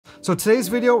So today's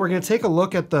video, we're gonna take a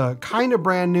look at the kind of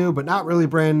brand new, but not really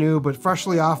brand new, but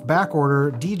freshly off back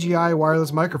order DJI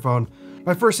wireless microphone.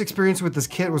 My first experience with this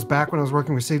kit was back when I was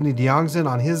working with Sidney DeYoungson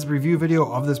on his review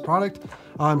video of this product.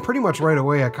 And pretty much right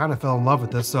away, I kind of fell in love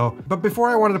with this. But before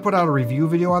I wanted to put out a review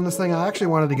video on this thing, I actually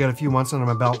wanted to get a few months under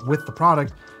my belt with the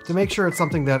product to make sure it's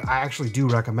something that I actually do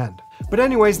recommend. But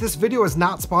anyways, this video is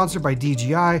not sponsored by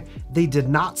DJI. They did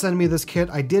not send me this kit.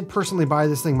 I did personally buy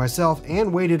this thing myself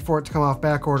and waited for it to come off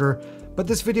back order. But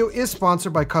this video is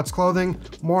sponsored by Cuts Clothing.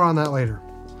 More on that later.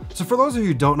 So for those of you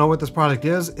who don't know what this product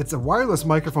is, it's a wireless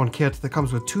microphone kit that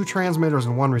comes with 2 transmitters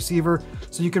and 1 receiver.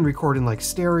 So you can record in like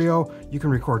stereo, you can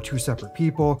record 2 separate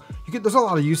people. There's a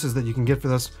lot of uses that you can get for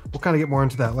this. We'll kind of get more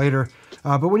into that later.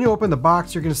 But when you open the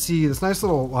box, you're gonna see this nice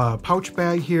little pouch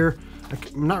bag here.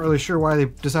 I'm not really sure why they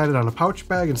decided on a pouch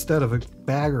bag instead of a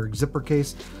bag or a zipper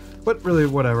case, but really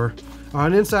whatever.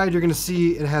 On inside, you're gonna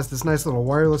see it has this nice little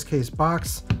wireless case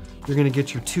box. You're gonna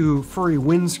get your 2 furry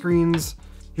windscreens.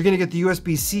 You're gonna get the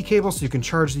USB-C cable so you can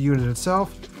charge the unit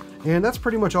itself. And that's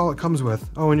pretty much all it comes with.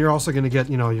 Oh, and you're also gonna get,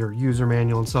 your user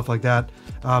manual and stuff like that.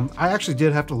 I actually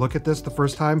did have to look at this the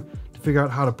first time to figure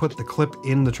out how to put the clip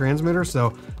in the transmitter,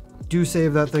 so do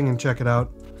save that thing and check it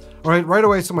out. All right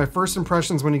away, so my first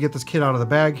impressions when you get this kit out of the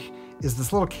bag is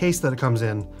this little case that it comes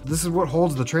in. This is what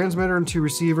holds the transmitter and 2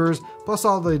 receivers, plus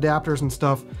all the adapters and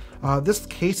stuff. This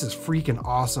case is freaking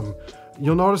awesome.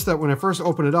 You'll notice that when I first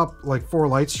open it up, like 4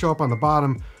 lights show up on the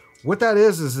bottom. What that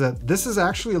is that this is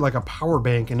actually like a power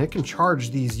bank, and it can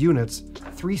charge these units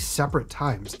 3 separate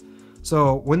times.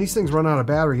 So when these things run out of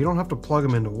battery, you don't have to plug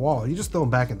them into a wall. You just throw them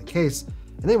back in the case,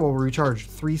 and they will recharge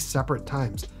 3 separate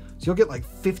times. So you'll get like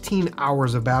 15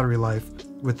 hours of battery life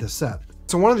with this set.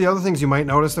 So one of the other things you might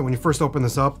notice that when you first open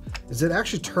this up is it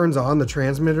actually turns on the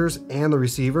transmitters and the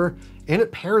receiver, and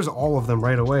it pairs all of them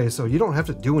right away. So you don't have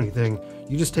to do anything.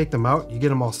 You just take them out, you get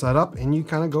them all set up, and you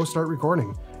kind of go start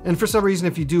recording. And for some reason,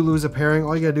 if you do lose a pairing,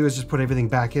 all you gotta do is just put everything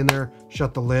back in there,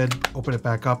 shut the lid, open it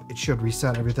back up. It should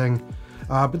reset everything.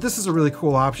 But this is a really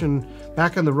cool option.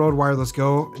 Back on the Rode Wireless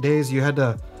Go days, you had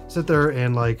to sit there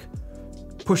and like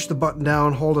push the button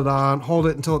down, hold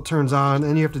it until it turns on,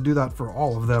 and you have to do that for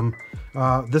all of them.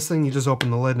 This thing, you just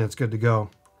open the lid and it's good to go.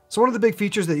 So one of the big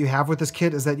features that you have with this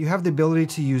kit is that you have the ability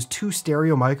to use 2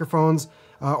 stereo microphones,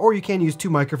 or you can use 2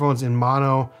 microphones in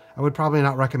mono. I would probably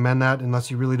not recommend that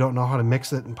unless you really don't know how to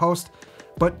mix it in post.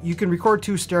 But you can record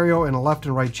 2 stereo in a left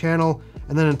and right channel,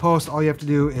 and then in post, all you have to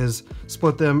do is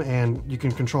split them, and you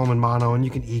can control them in mono, and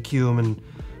you can EQ them and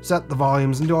set the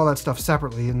volumes and do all that stuff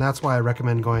separately. And that's why I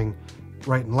recommend going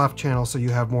right and left channel, so you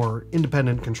have more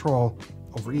independent control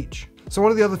over each. So one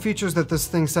of the other features that this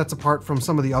thing sets apart from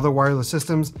some of the other wireless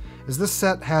systems is this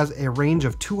set has a range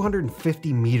of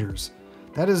 250 meters.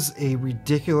 That is a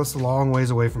ridiculous long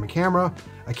ways away from a camera.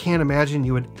 I can't imagine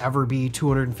you would ever be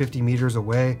 250 meters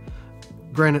away,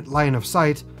 granted line of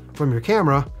sight from your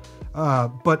camera,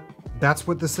 but that's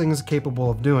what this thing is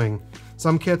capable of doing.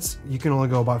 Some kits, you can only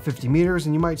go about 50 meters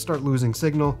and you might start losing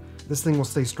signal. This thing will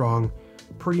stay strong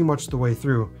pretty much the way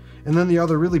through. And then the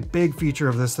other really big feature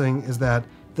of this thing is that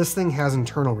this thing has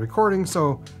internal recording,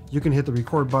 so you can hit the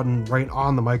record button right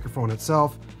on the microphone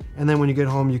itself. And then when you get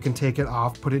home, you can take it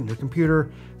off, put it in your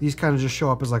computer. These kind of just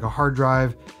show up as like a hard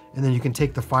drive, and then you can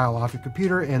take the file off your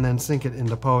computer and then sync it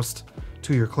into post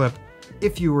to your clip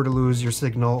if you were to lose your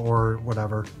signal or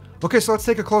whatever. Okay, so let's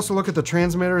take a closer look at the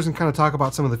transmitters and kind of talk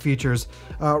about some of the features.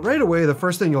 Right away, the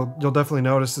first thing you'll definitely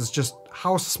notice is just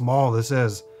how small this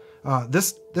is.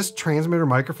 This transmitter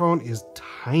microphone is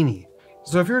tiny.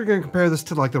 So if you're going to compare this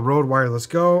to like the Rode Wireless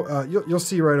Go, you'll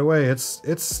see right away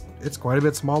it's quite a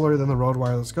bit smaller than the Rode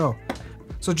Wireless Go.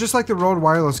 So just like the Rode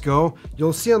Wireless Go,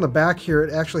 you'll see on the back here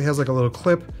it actually has like a little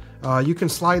clip. You can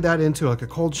slide that into like a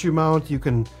cold shoe mount. You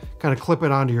can kind of clip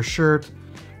it onto your shirt.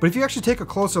 But if you actually take a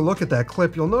closer look at that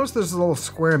clip, you'll notice there's a little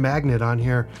square magnet on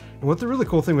here. And what the really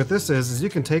cool thing with this is you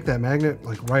can take that magnet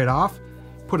like right off,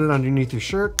 put it underneath your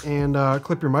shirt, and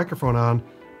clip your microphone on.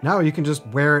 Now you can just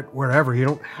wear it wherever. You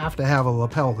don't have to have a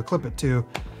lapel to clip it to,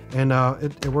 and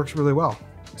it works really well.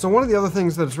 So one of the other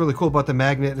things that's really cool about the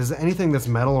magnet is that anything that's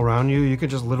metal around you, you can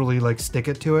just literally like stick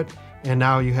it to it, and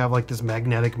now you have like this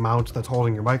magnetic mount that's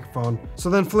holding your microphone.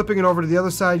 So then flipping it over to the other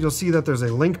side, you'll see that there's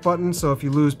a link button, so if you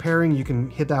lose pairing, you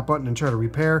can hit that button and try to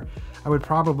repair. I would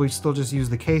probably still just use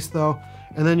the case though.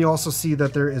 And then you also see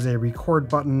that there is a record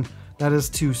button that is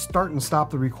to start and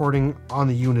stop the recording on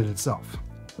the unit itself.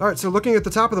 All right, so looking at the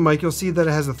top of the mic, you'll see that it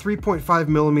has a 3.5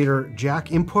 millimeter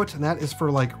jack input, and that is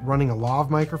for like running a lav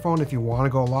microphone if you want to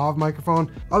go lav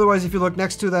microphone. Otherwise, if you look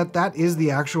next to that, that is the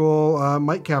actual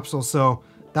mic capsule. So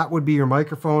that would be your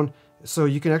microphone. So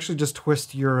you can actually just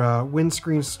twist your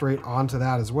windscreen straight onto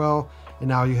that as well. And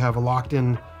now you have a locked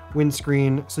in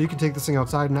windscreen, so you can take this thing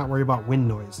outside and not worry about wind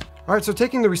noise. All right, so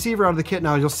taking the receiver out of the kit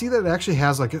now, you'll see that it actually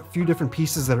has like a few different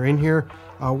pieces that are in here.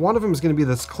 One of them is going to be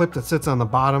this clip that sits on the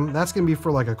bottom. That's going to be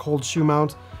for like a cold shoe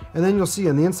mount. And then you'll see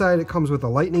on the inside it comes with a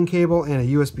lightning cable and a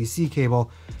USB-C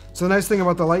cable. So the nice thing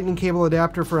about the lightning cable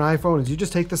adapter for an iPhone is you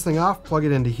just take this thing off, plug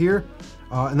it into here,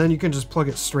 and then you can just plug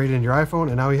it straight into your iPhone,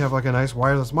 and now you have like a nice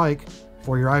wireless mic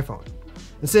for your iPhone.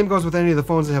 The same goes with any of the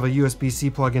phones that have a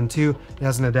USB-C plug-in too. It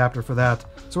has an adapter for that.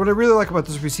 So what I really like about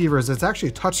this receiver is it's actually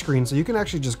a touchscreen, so you can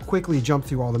actually just quickly jump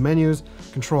through all the menus,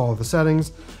 control all the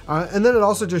settings, and then it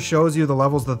also just shows you the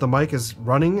levels that the mic is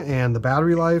running and the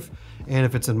battery life, and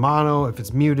if it's in mono, if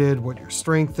it's muted, what your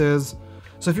strength is.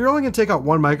 So if you're only going to take out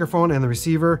one microphone and the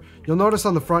receiver, you'll notice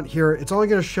on the front here, it's only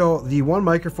going to show the one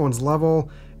microphone's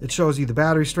level. It shows you the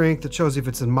battery strength, it shows you if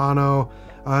it's in mono,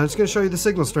 it's going to show you the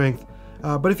signal strength.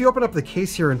 But if you open up the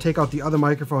case here and take out the other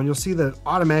microphone, you'll see that it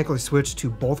automatically switched to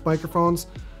both microphones.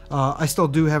 I still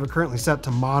do have it currently set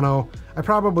to mono. I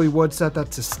probably would set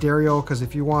that to stereo, because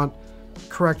if you want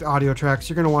correct audio tracks,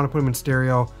 you're going to want to put them in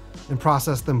stereo and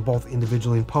process them both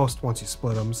individually in post once you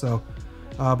split them. So,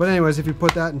 but anyways, if you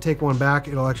put that and take one back,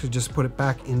 it'll actually just put it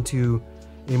back into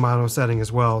a mono setting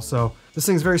as well. So this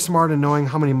thing's very smart in knowing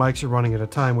how many mics you're running at a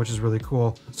time, which is really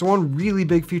cool. So one really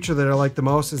big feature that I like the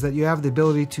most is that you have the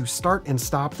ability to start and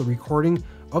stop the recording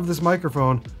of this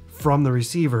microphone from the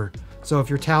receiver. So if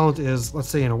your talent is, let's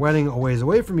say in a wedding a ways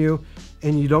away from you,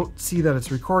 and you don't see that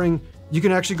it's recording, you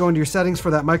can actually go into your settings for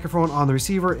that microphone on the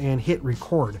receiver and hit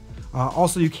record.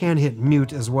 Also, you can hit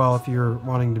mute as well if you're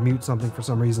wanting to mute something for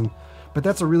some reason. But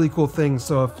that's a really cool thing.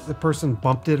 So if the person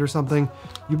bumped it or something,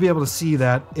 you'll be able to see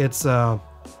that it's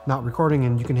not recording,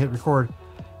 and you can hit record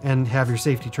and have your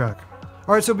safety track.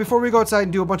 All right, so before we go outside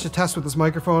and do a bunch of tests with this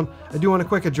microphone, I do want to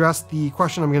quick address the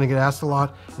question I'm going to get asked a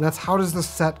lot, and that's how does this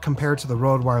set compare to the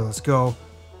Rode Wireless Go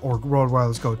or Rode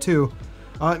Wireless Go 2?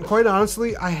 And quite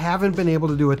honestly, I haven't been able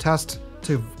to do a test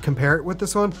to compare it with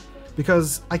this one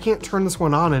because I can't turn this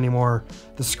one on anymore.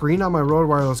 The screen on my Rode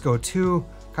Wireless Go 2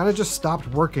 kind of just stopped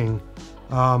working.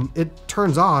 It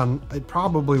turns on, it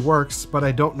probably works, but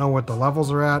I don't know what the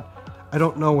levels are at. I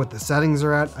don't know what the settings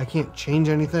are at. I can't change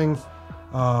anything.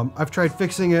 I've tried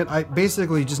fixing it. I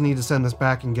basically just need to send this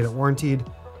back and get it warrantied.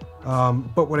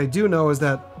 But what I do know is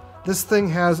that this thing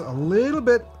has a little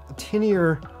bit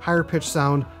tinnier, higher pitch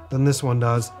sound than this one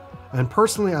does. And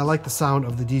personally, I like the sound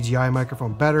of the DJI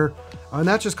microphone better. And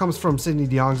that just comes from Sydney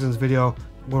DeYoungzen's video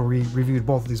where we reviewed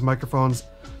both of these microphones.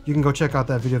 You can go check out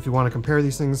that video if you want to compare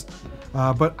these things.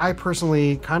 But I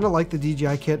personally kind of like the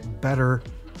DJI kit better.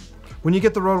 When you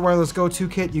get the Rode Wireless Go 2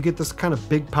 kit, you get this kind of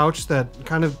big pouch that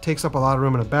kind of takes up a lot of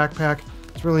room in a backpack.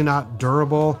 It's really not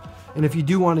durable. And if you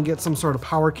do want to get some sort of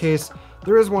power case,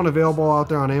 there is one available out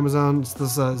there on Amazon. It's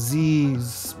this ZG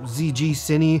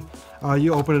Cine.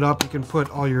 You open it up, you can put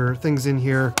all your things in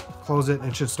here, close it, and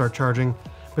it should start charging.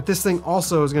 But this thing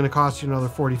also is going to cost you another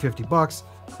 40, 50 bucks.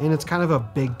 And it's kind of a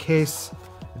big case.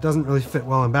 It doesn't really fit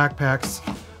well in backpacks.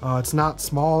 It's not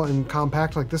small and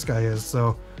compact like this guy is.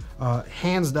 So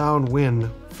hands down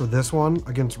win for this one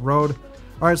against Rode.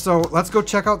 All right, so let's go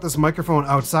check out this microphone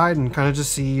outside and kind of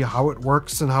just see how it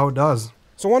works and how it does.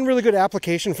 So one really good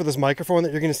application for this microphone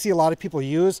that you're going to see a lot of people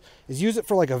use it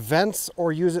for like events,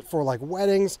 or use it for like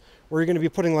weddings where you're going to be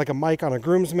putting like a mic on a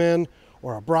groomsman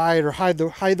or a bride, or hide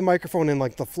the microphone in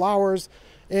like the flowers.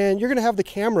 And you're going to have the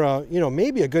camera, you know,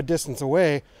 maybe a good distance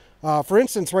away. For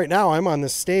instance, right now I'm on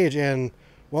this stage and,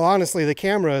 well, honestly, the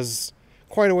camera is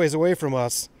quite a ways away from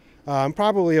us. I'm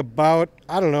probably about,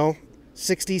 I don't know,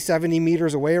 60, 70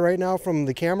 meters away right now from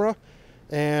the camera.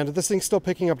 And this thing's still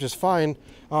picking up just fine.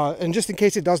 And just in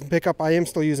case it doesn't pick up, I am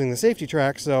still using the safety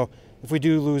track. So if we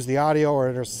do lose the audio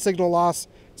or there's a signal loss,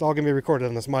 it's all going to be recorded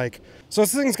on this mic. So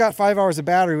this thing's got 5 hours of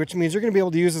battery, which means you're going to be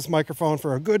able to use this microphone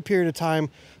for a good period of time.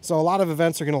 So a lot of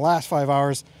events are going to last 5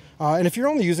 hours. And if you're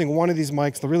only using one of these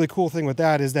mics, the really cool thing with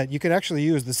that is that you can actually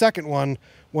use the second one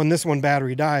when this one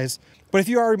battery dies. But if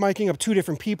you are miking up 2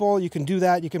 different people, you can do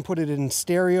that. You can put it in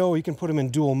stereo, you can put them in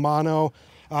dual mono.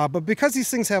 But because these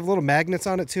things have little magnets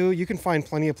on it too, you can find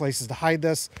plenty of places to hide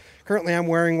this. Currently I'm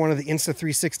wearing one of the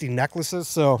Insta360 necklaces,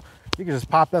 so you can just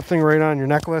pop that thing right on your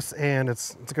necklace and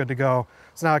it's good to go.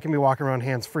 So now I can be walking around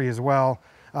hands-free as well.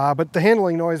 But the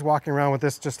handling noise walking around with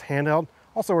this just handheld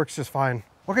also works just fine.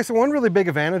 Okay, so one really big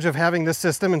advantage of having this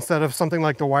system instead of something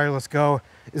like the Wireless Go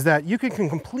is that you can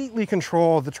completely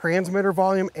control the transmitter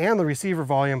volume and the receiver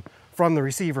volume from the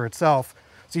receiver itself.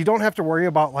 So you don't have to worry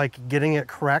about like getting it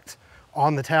correct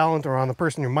on the talent or on the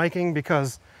person you're miking,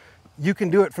 because you can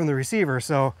do it from the receiver.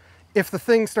 So if the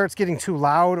thing starts getting too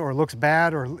loud or looks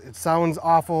bad or it sounds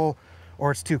awful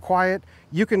or it's too quiet,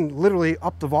 you can literally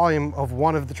up the volume of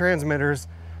one of the transmitters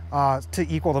to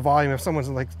equal the volume if someone's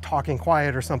like talking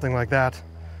quiet or something like that,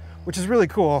 which is really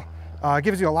cool. It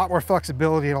gives you a lot more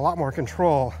flexibility and a lot more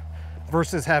control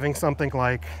versus having something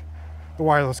like the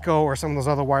Wireless Go or some of those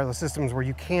other wireless systems where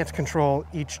you can't control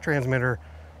each transmitter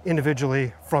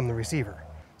individually from the receiver.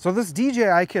 So this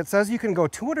DJI kit says you can go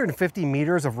 250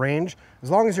 meters of range as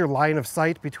long as your line of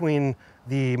sight between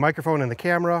the microphone and the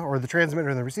camera, or the transmitter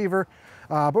and the receiver.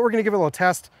 But we're gonna give it a little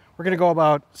test. We're gonna go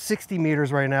about 60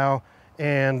 meters right now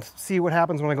and see what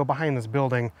happens when I go behind this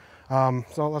building.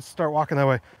 So let's start walking that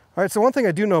way. All right, so one thing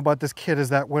I do know about this kit is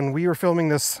that when we were filming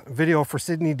this video for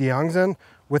Sidney Diangzen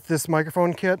with this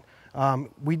microphone kit,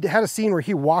 we had a scene where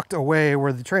he walked away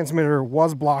where the transmitter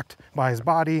was blocked by his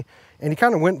body, and he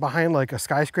kind of went behind like a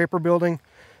skyscraper building,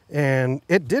 and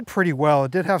it did pretty well.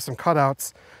 It did have some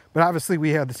cutouts, but obviously we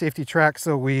had the safety track,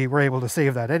 so we were able to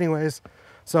save that anyways.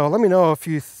 So let me know if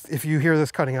you hear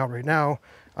this cutting out right now.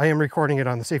 I am recording it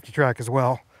on the safety track as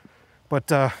well. But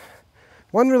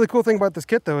one really cool thing about this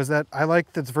kit though is that I like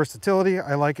its versatility.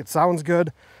 I like it sounds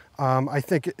good. I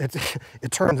think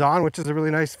it turns on, which is a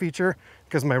really nice feature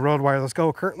because my Rode Wireless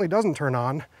Go currently doesn't turn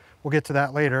on. We'll get to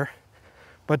that later.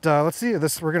 But let's see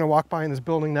this. We're gonna walk by in this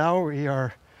building now. We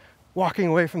are walking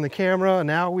away from the camera.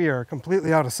 Now we are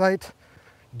completely out of sight.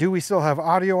 Do we still have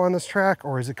audio on this track,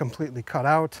 or is it completely cut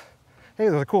out? Hey,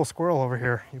 there's a cool squirrel over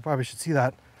here. You probably should see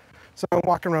that. So I'm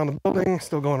walking around the building,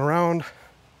 still going around,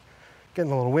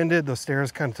 getting a little winded. Those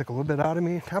stairs kind of took a little bit out of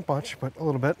me. Not much, but a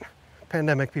little bit.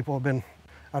 Pandemic, people have been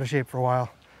out of shape for a while.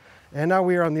 And now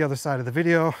we are on the other side of the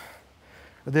video,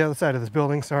 or the other side of this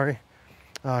building, sorry.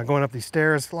 Going up these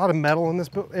stairs. A lot of metal in this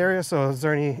area, so is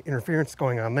there any interference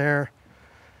going on there?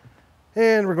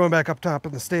 And we're going back up top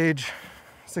of the stage,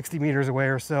 60 meters away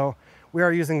or so. We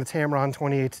are using the Tamron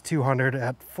 28-200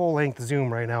 at full length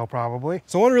zoom right now, probably.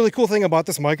 So one really cool thing about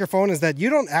this microphone is that you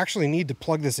don't actually need to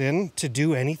plug this in to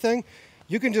do anything.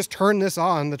 You can just turn this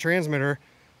on, the transmitter,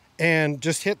 and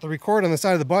just hit the record on the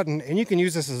side of the button, and you can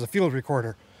use this as a field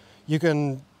recorder. You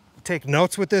can take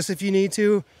notes with this if you need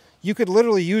to. You could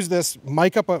literally use this,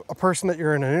 mic up a person that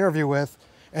you're in an interview with,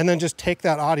 and then just take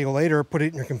that audio later, put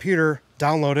it in your computer,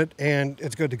 download it, and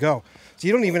it's good to go. So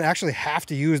you don't even actually have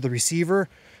to use the receiver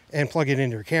and plug it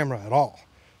into your camera at all.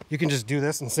 You can just do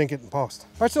this and sync it in post.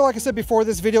 All right, so like I said before,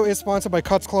 this video is sponsored by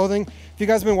Cuts Clothing. If you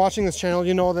guys have been watching this channel,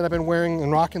 you know that I've been wearing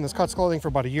and rocking this Cuts Clothing for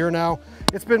about a year now.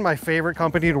 It's been my favorite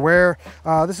company to wear.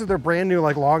 This is their brand new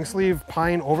like long sleeve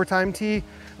pine overtime tee.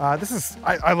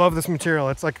 I love this material.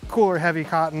 It's like cooler, heavy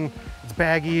cotton. It's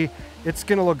baggy. It's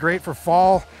gonna look great for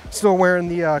fall. Still wearing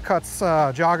the Cuts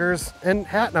joggers and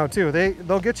hat now too.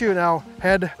 They'll get you now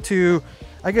head to,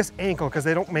 I guess, ankle, because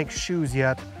they don't make shoes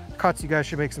yet. Cuts, you guys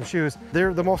should make some shoes.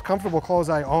 They're the most comfortable clothes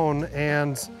I own,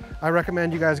 and I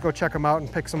recommend you guys go check them out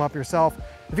and pick some up yourself.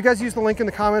 If you guys use the link in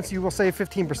the comments, you will save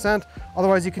 15%.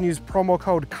 Otherwise, you can use promo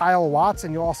code Kyle Watts,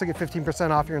 and you'll also get 15%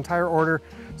 off your entire order.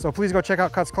 So please go check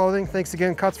out Cuts Clothing. Thanks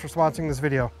again, Cuts, for sponsoring this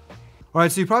video. All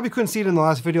right, so you probably couldn't see it in the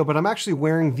last video, but I'm actually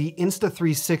wearing the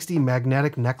Insta360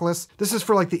 magnetic necklace. This is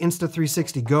for like the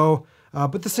Insta360 Go,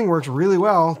 but this thing works really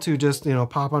well to just, you know,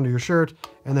 pop under your shirt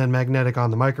and then magnetic on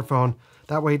the microphone.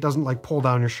 That way it doesn't like pull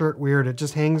down your shirt weird, it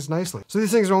just hangs nicely. So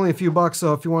these things are only a few bucks,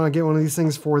 so if you want to get one of these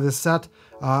things for this set,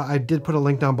 I did put a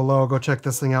link down below. Go check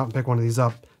this thing out and pick one of these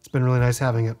up. It's been really nice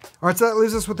having it. All right, so that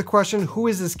leaves us with the question, who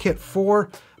is this kit for?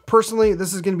 Personally,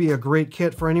 this is going to be a great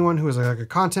kit for anyone who is like a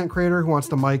content creator who wants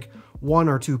to mic one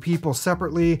or two people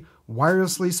separately,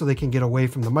 wirelessly, so they can get away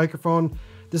from the microphone.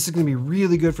 This is going to be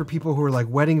really good for people who are like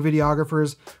wedding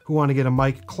videographers who want to get a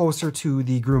mic closer to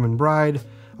the groom and bride.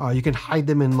 You can hide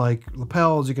them in like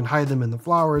lapels, you can hide them in the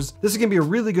flowers. This is gonna be a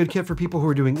really good kit for people who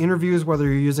are doing interviews, whether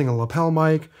you're using a lapel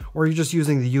mic or you're just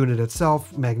using the unit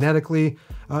itself magnetically.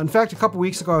 In fact, a couple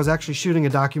weeks ago, I was actually shooting a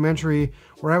documentary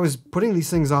where I was putting these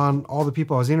things on all the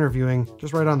people I was interviewing,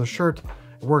 just right on the shirt.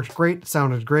 It worked great,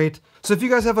 sounded great. So if you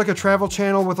guys have like a travel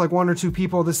channel with like one or two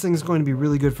people, this thing's going to be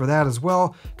really good for that as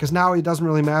well, because now it doesn't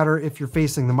really matter if you're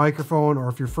facing the microphone or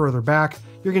if you're further back,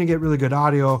 you're gonna get really good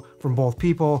audio from both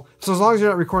people. So as long as you're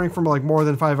not recording from like more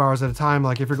than 5 hours at a time,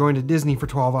 like if you're going to Disney for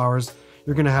 12 hours,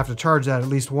 you're gonna have to charge that at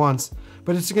least once,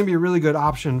 but it's gonna be a really good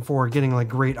option for getting like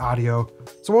great audio.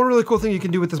 So one really cool thing you can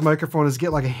do with this microphone is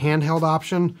get like a handheld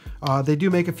option. They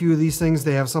do make a few of these things.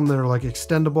 They have some that are like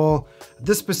extendable.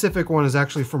 This specific one is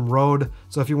actually from Rode.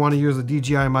 So if you wanna use a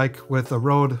DJI mic with a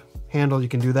Rode handle, you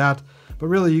can do that. But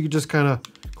really you could just kind of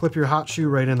clip your hot shoe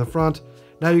right in the front.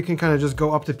 Now you can kind of just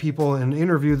go up to people and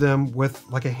interview them with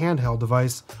like a handheld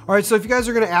device. All right, so if you guys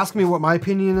are gonna ask me what my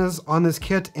opinion is on this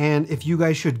kit and if you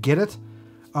guys should get it,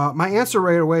 my answer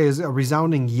right away is a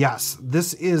resounding yes.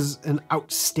 This is an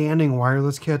outstanding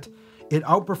wireless kit. It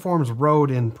outperforms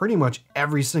Rode in pretty much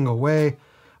every single way.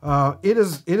 It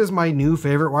is my new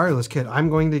favorite wireless kit. I'm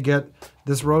going to get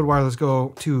this Rode Wireless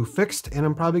Go 2 fixed, and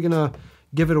I'm probably gonna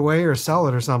give it away or sell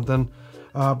it or something.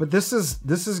 But this is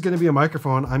going to be a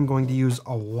microphone I'm going to use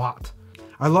a lot.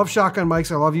 I love shotgun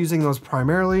mics. I love using those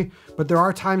primarily, but there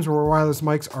are times where wireless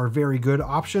mics are a very good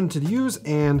option to use,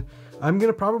 and I'm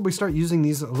going to probably start using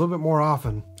these a little bit more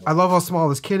often. I love how small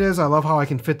this kit is. I love how I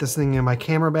can fit this thing in my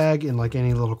camera bag in like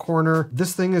any little corner.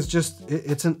 This thing is just,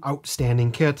 it's an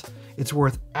outstanding kit. It's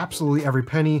worth absolutely every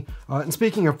penny. And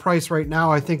speaking of price right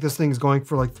now, I think this thing is going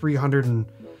for like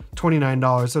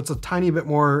 $329, so it's a tiny bit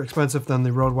more expensive than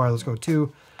the Rode Wireless Go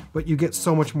 2, but you get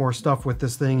so much more stuff with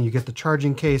this thing. You get the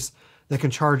charging case that can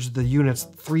charge the units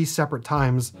 3 separate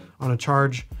times on a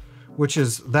charge, which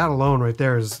is, that alone right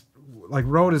there is, like,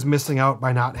 Rode is missing out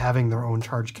by not having their own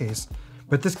charge case.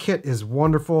 But this kit is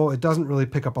wonderful. It doesn't really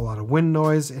pick up a lot of wind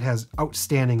noise. It has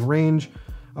outstanding range.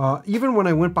 Even when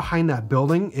I went behind that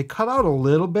building, it cut out a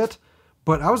little bit,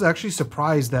 but I was actually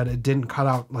surprised that it didn't cut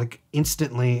out like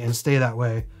instantly and stay that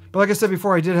way. But like I said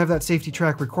before, I did have that safety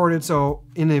track recorded, so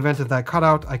in the event of that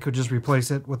cutout, I could just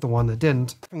replace it with the one that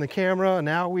didn't. From the camera,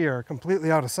 now we are completely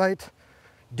out of sight.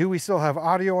 Do we still have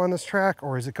audio on this track,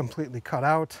 or is it completely cut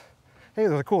out? Hey,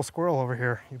 there's a cool squirrel over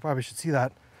here. You probably should see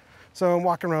that. So I'm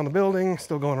walking around the building,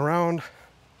 still going around,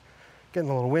 getting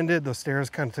a little winded. Those stairs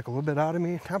kind of took a little bit out of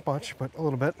me. Not much, but a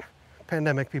little bit.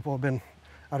 Pandemic, people have been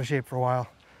out of shape for a while.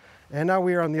 And now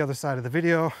we are on the other side of the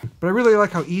video. But I really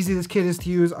like how easy this kit is to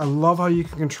use. I love how you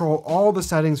can control all the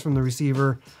settings from the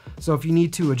receiver. So if you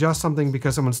need to adjust something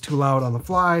because someone's too loud on the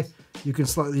fly, you can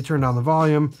slightly turn down the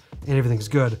volume and everything's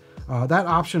good. That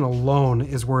option alone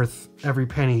is worth every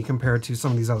penny compared to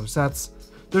some of these other sets.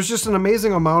 There's just an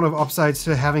amazing amount of upsides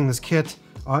to having this kit.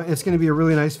 It's going to be a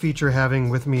really nice feature having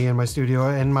with me in my studio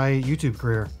and my YouTube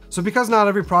career. So because not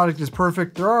every product is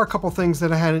perfect, there are a couple things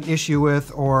that I had an issue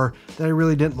with or that I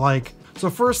really didn't like. So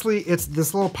firstly, it's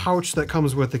this little pouch that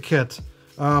comes with the kit.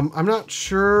 I'm not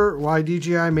sure why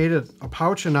DJI made it a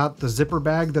pouch and not the zipper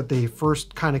bag that they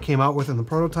first kind of came out with in the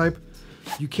prototype.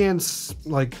 You can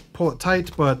like pull it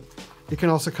tight, but it can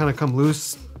also kind of come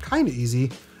loose kind of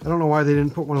easy. I don't know why they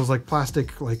didn't put one of those like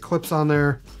plastic like clips on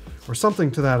there or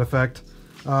something to that effect.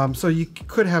 So you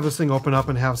could have this thing open up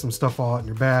and have some stuff fall out in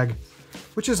your bag,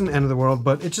 which isn't the end of the world,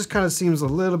 but it just kind of seems a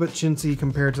little bit chintzy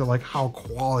compared to like how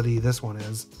quality this one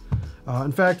is.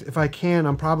 In fact, if I can,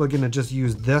 I'm probably gonna just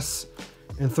use this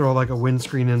and throw like a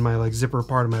windscreen in my like zipper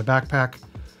part of my backpack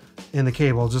and the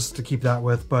cable just to keep that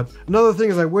with. But another thing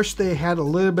is I wish they had a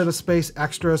little bit of space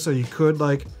extra so you could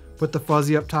like put the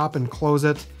fuzzy up top and close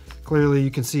it. Clearly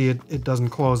you can see it doesn't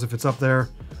close if it's up there.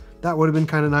 That would have been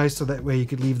kind of nice, so that way you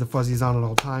could leave the fuzzies on at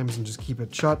all times and just keep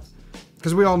it shut.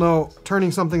 Because we all know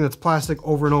turning something that's plastic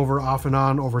over and over, off and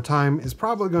on over time is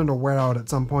probably going to wear out at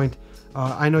some point.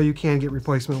 I know you can get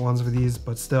replacement ones for these,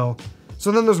 but still.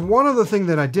 So then there's one other thing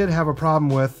that I did have a problem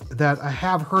with that I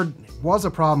have heard was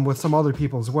a problem with some other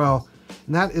people as well,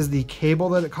 and that is the cable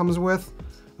that it comes with.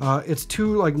 It's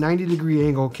 2 like 90-degree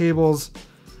angle cables.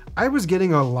 I was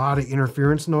getting a lot of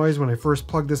interference noise when I first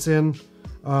plugged this in.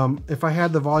 If I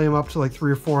had the volume up to like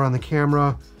 3 or 4 on the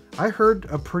camera, I heard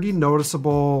a pretty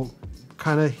noticeable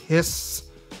kind of hiss,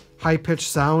 high-pitched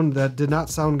sound that did not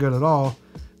sound good at all.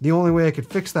 The only way I could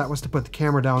fix that was to put the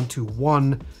camera down to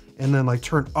 1 and then like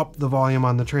turn up the volume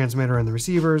on the transmitter and the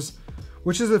receivers,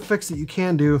 which is a fix that you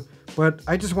can do, but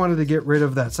I just wanted to get rid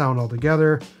of that sound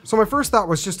altogether. So my first thought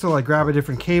was just to like grab a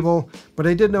different cable, but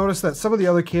I did notice that some of the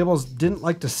other cables didn't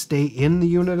like to stay in the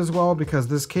unit as well, because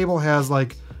this cable has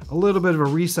like a little bit of a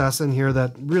recess in here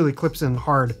that really clips in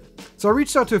hard. So I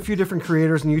reached out to a few different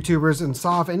creators and YouTubers and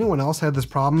saw if anyone else had this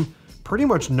problem. Pretty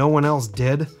much no one else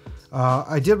did.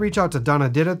 I did reach out to Donna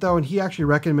Did It though, and he actually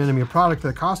recommended me a product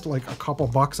that cost like a couple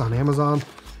bucks on Amazon.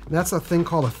 And that's a thing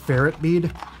called a ferret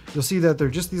bead. You'll see that they're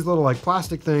just these little like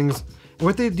plastic things. And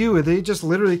what they do is they just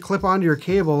literally clip onto your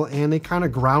cable and they kind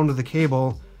of ground the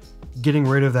cable, getting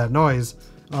rid of that noise.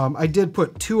 I did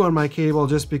put 2 on my cable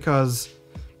just because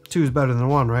 2 is better than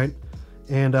 1, right?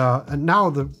 And now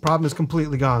the problem is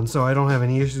completely gone, so I don't have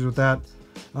any issues with that.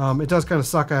 It does kind of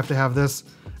suck I have to have this.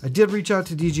 I did reach out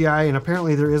to DJI, and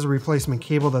apparently there is a replacement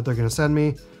cable that they're going to send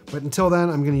me, but until then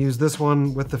I'm going to use this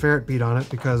one with the ferret bead on it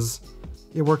because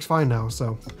it works fine now.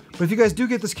 So, but if you guys do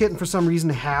get this kit and for some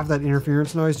reason have that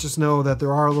interference noise, just know that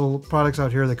there are little products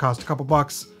out here that cost a couple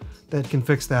bucks that can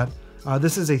fix that.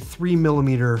 This is a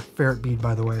 3mm ferrite bead,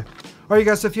 by the way. All right,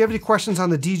 guys, so if you have any questions on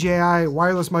the DJI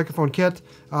wireless microphone kit,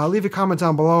 leave a comment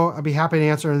down below. I'd be happy to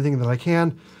answer anything that I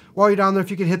can. While you're down there,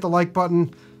 if you could hit the like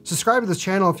button, subscribe to this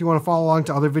channel if you want to follow along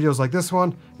to other videos like this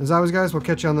one. As always, guys, we'll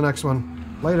catch you on the next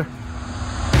one. Later.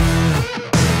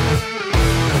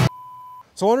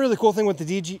 So one really cool thing with the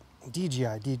DJI.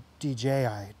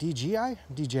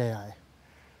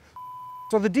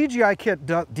 So the DJI kit,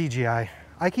 DJI.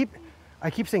 I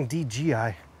keep saying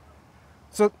DJI.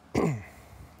 So, are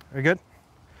you good?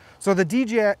 So the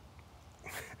DJI,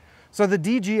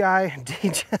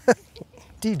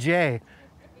 DJ.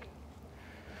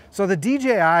 So the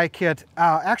DJI kit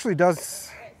actually does,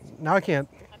 now I can't.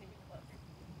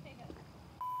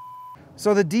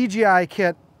 So the DJI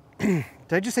kit, did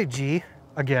I just say G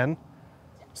again?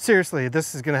 Seriously,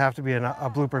 this is gonna have to be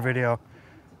a blooper video.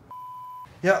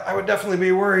 Yeah, I would definitely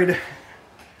be worried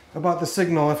about the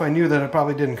signal if I knew that it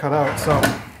probably didn't cut out. So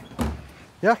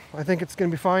yeah, I think it's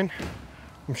gonna be fine.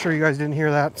 I'm sure you guys didn't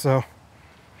hear that, so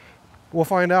we'll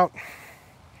find out.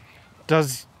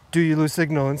 Do you lose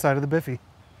signal inside of the Biffy?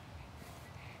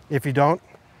 If you don't,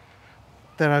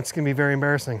 then it's gonna be very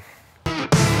embarrassing.